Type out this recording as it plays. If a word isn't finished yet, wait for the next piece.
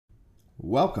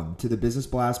Welcome to the Business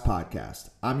Blast Podcast.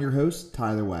 I'm your host,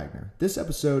 Tyler Wagner. This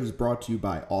episode is brought to you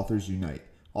by Authors Unite.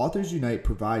 Authors Unite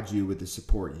provides you with the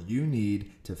support you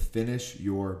need to finish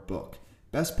your book.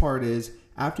 Best part is,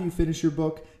 after you finish your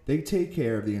book, they take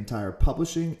care of the entire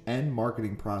publishing and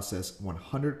marketing process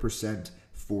 100%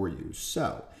 for you.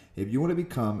 So, if you want to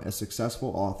become a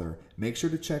successful author, make sure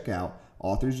to check out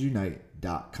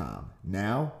authorsunite.com.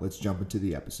 Now, let's jump into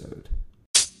the episode.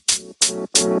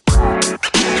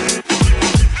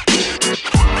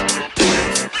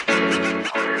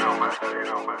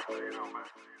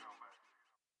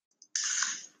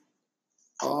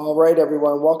 All right,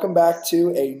 everyone. Welcome back to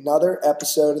another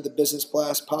episode of the Business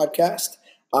Blast Podcast.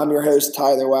 I'm your host,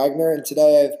 Tyler Wagner, and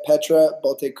today I have Petra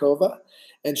Boteková,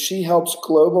 and she helps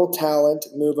global talent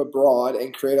move abroad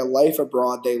and create a life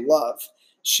abroad they love.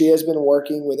 She has been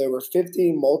working with over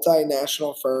 50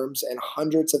 multinational firms and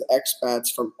hundreds of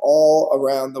expats from all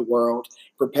around the world,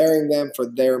 preparing them for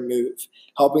their move,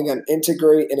 helping them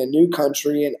integrate in a new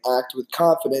country and act with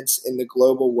confidence in the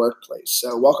global workplace.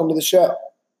 So welcome to the show.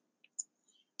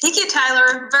 Thank you,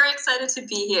 Tyler. Very excited to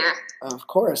be here. Of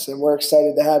course, and we're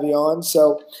excited to have you on.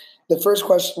 So the first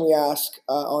question we ask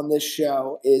on this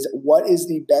show is, what is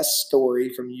the best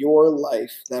story from your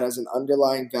life that has an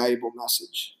underlying valuable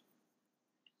message?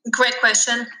 Great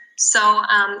question. So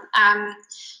I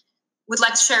would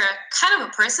like to share kind of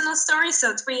a personal story.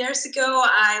 So 3 years ago,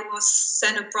 I was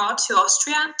sent abroad to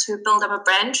Austria to build up a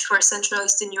branch for Central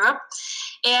Eastern Europe.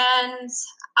 And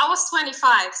I was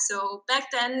 25. So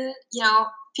back then,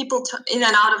 people in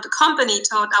and out of the company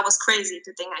thought I was crazy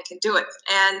to think I could do it.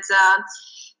 And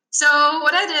so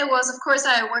what I did was, of course,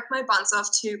 I worked my buns off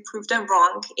to prove them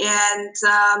wrong.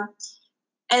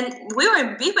 And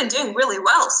we've been doing really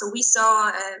well. So we saw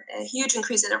a huge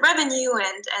increase in the revenue,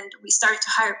 and we started to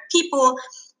hire people.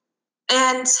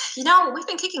 And, we've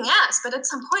been kicking ass. But at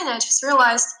some point, I just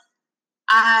realized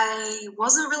I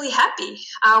wasn't really happy.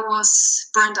 I was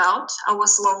burned out. I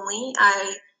was lonely.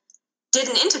 I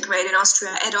didn't integrate in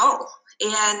Austria at all.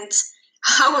 And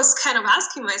I was kind of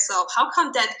asking myself, how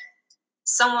come that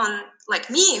someone like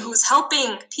me who's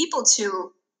helping people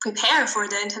to prepare for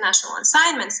the international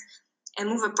assignments and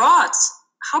move abroad,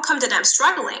 how come that I'm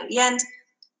struggling? And,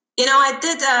 I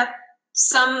did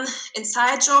some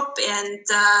inside job, and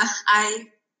I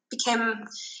became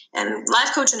a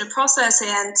life coach in the process,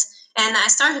 and I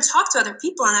started to talk to other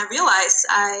people, and I realized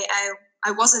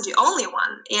I wasn't the only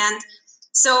one. And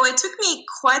so it took me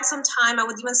quite some time, I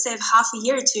would even say half a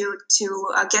year to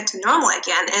get to normal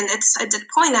again. And it's at that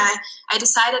point I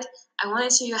decided I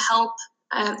wanted to help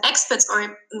expats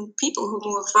or people who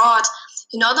move abroad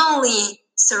to not only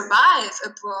survive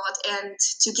abroad and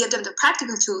to give them the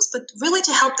practical tools, but really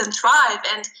to help them thrive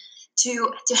and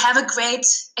to have a great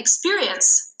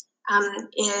experience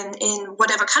in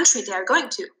whatever country they are going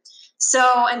to.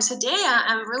 So, and today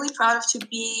I'm really proud to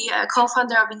be a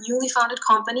co-founder of a newly founded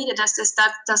company that does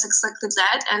exactly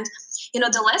that. And,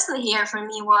 the lesson here for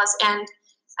me was, and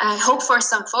I hope for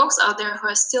some folks out there who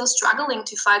are still struggling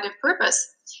to find their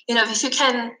purpose, if you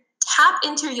can tap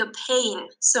into your pain,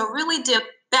 so really the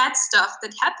bad stuff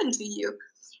that happened to you,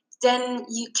 then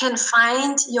you can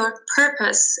find your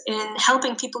purpose in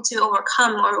helping people to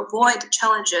overcome or avoid the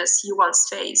challenges you once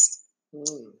faced.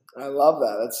 I love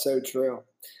that. That's so true.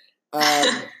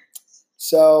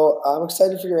 So I'm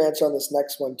excited for your answer on this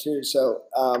next one too. So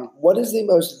what is the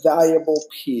most valuable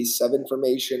piece of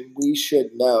information we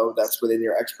should know that's within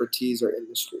your expertise or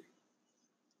industry?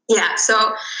 Yeah.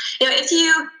 So,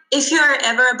 if you're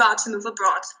ever about to move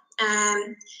abroad,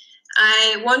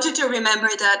 I want you to remember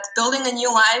that building a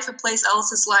new life a place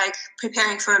else is like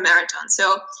preparing for a marathon.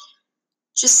 So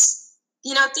just,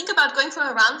 think about going for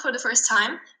a run for the first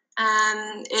time.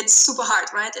 And it's super hard,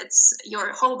 right? It's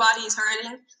your whole body is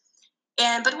hurting.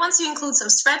 But once you include some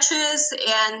stretches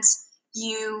and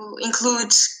you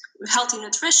include healthy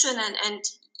nutrition and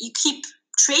you keep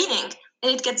training,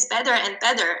 and it gets better and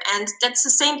better. And that's the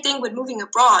same thing with moving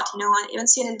abroad.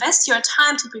 Once you invest your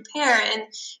time to prepare and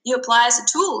you apply the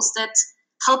tools that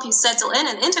help you settle in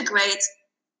and integrate,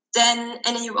 then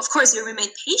you remain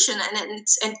patient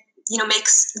and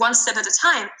makes one step at a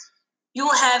time, you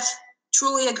will have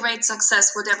truly a great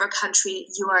success whatever country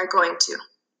you are going to.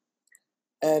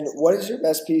 And what is your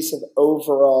best piece of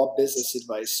overall business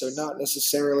advice? So not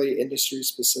necessarily industry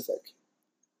specific.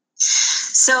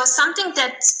 So something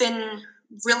that's been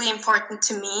really important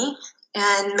to me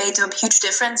and made a huge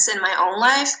difference in my own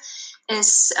life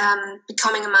is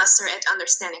becoming a master at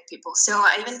understanding people. So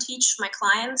I even teach my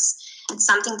clients it's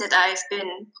something that I've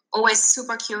been always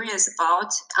super curious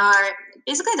about, are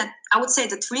basically I would say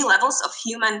the 3 levels of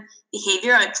human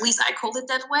behavior, at least I called it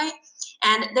that way.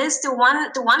 And there's the one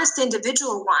is the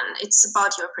individual one. It's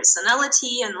about your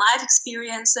personality and life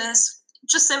experiences,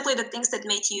 just simply the things that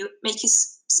make you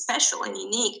special and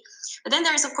unique. But then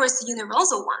there is, of course, the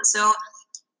universal one. So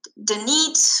the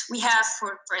need we have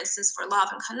for instance, for love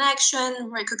and connection,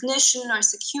 recognition, or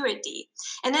security.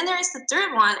 And then there is the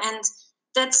third one, and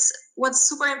that's what's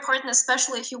super important,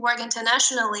 especially if you work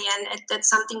internationally, and that's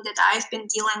something that I've been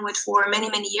dealing with for many,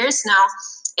 many years now,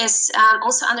 is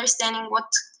also understanding what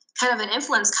kind of an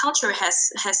influence culture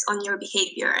has on your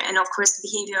behavior, and of course the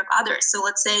behavior of others. So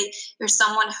let's say you're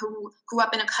someone who grew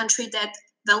up in a country that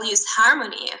values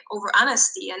harmony over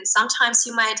honesty, and sometimes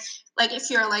you might, like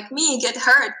if you're like me, get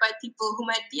hurt by people who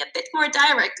might be a bit more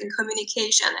direct in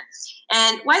communication,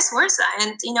 and vice versa.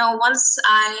 And once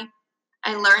I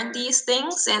learned these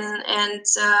things, and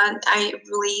I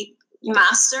really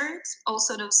mastered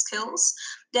also those skills,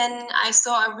 then I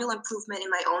saw a real improvement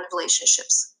in my own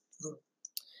relationships.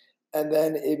 And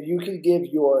then if you could give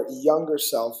your younger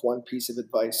self one piece of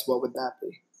advice, what would that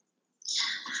be?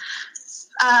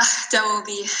 That will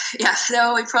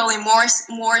be probably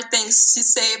more things to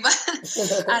say, but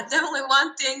definitely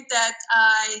one thing that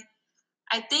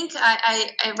I think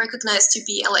I recognize to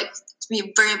be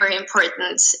very, very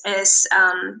important is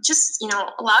just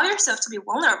allow yourself to be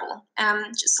vulnerable.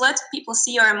 Just let people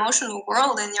see your emotional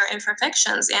world and your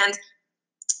imperfections, and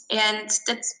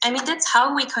that's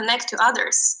how we connect to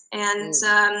others. And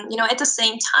at the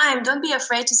same time, don't be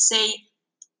afraid to say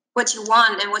what you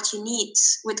want and what you need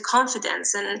with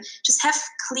confidence, and just have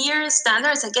clear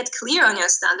standards and get clear on your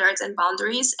standards and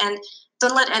boundaries, and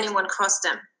don't let anyone cross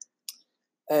them.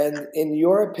 And in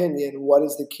your opinion, what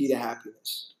is the key to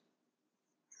happiness?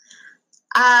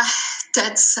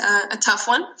 That's a tough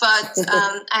one, but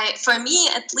for me,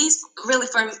 at least, really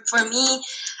for me,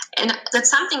 and that's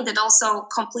something that also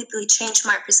completely changed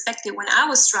my perspective when I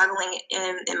was struggling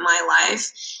in my life.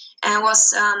 And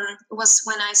was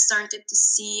when I started to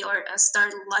see, or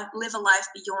started to live a life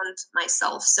beyond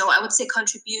myself. So I would say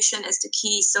contribution is the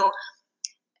key. So,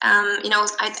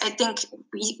 I think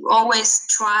we always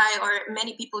try, or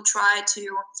many people try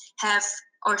to have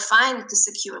or find the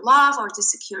secure love or the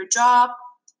secure job,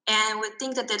 and we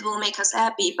think that will make us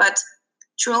happy. But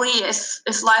truly,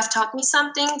 if life taught me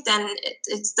something, then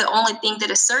it's the only thing that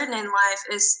is certain in life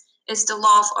is the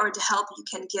love or the help you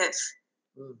can give.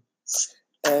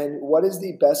 And what is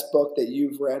the best book that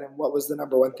you've read, and what was the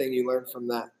number one thing you learned from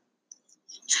that?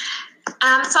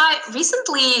 So I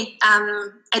recently,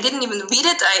 I didn't even read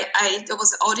it. It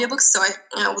was an audiobook, so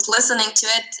I was listening to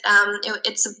it.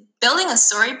 It's Building a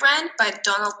Story Brand by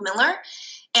Donald Miller.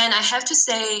 And I have to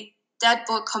say that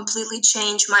book completely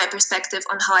changed my perspective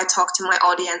on how I talk to my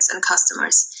audience and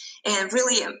customers, and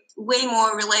really a way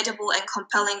more relatable and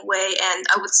compelling way. And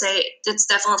I would say it's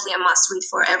definitely a must read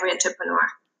for every entrepreneur.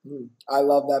 I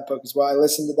love that book as well. I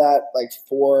listened to that like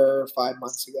 4 or 5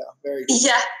 months ago. Very good.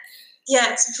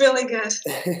 Yeah, it's really good.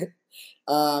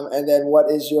 And then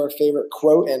what is your favorite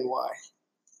quote and why?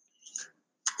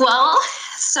 Well,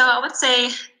 so I would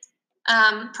say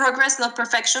Progress, Not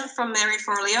Perfection from Mary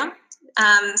Forleo.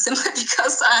 Simply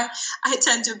because I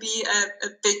tend to be a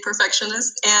big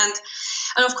perfectionist. And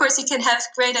of course you can have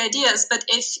great ideas, but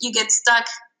if you get stuck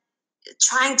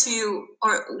trying to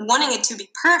or wanting it to be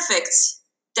perfect,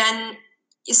 then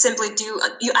you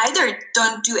either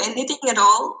don't do anything at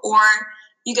all, or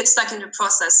you get stuck in the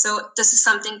process. So this is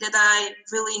something that I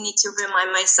really need to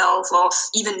remind myself of,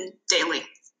 even daily.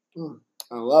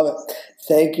 I love it.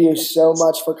 Thank you so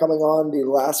much for coming on. The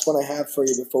last one I have for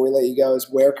you before we let you go is,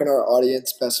 where can our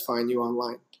audience best find you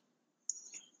online?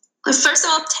 First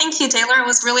of all, thank you, Taylor. It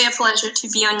was really a pleasure to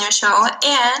be on your show.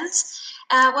 And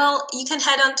you can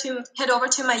head over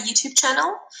to my YouTube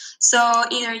channel. So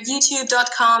either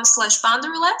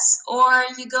youtube.com/boundaryless, or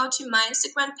you go to my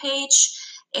Instagram page,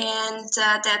 and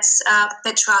that's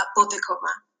Petra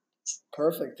Boteková.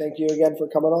 Perfect. Thank you again for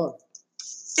coming on.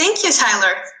 Thank you,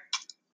 Tyler.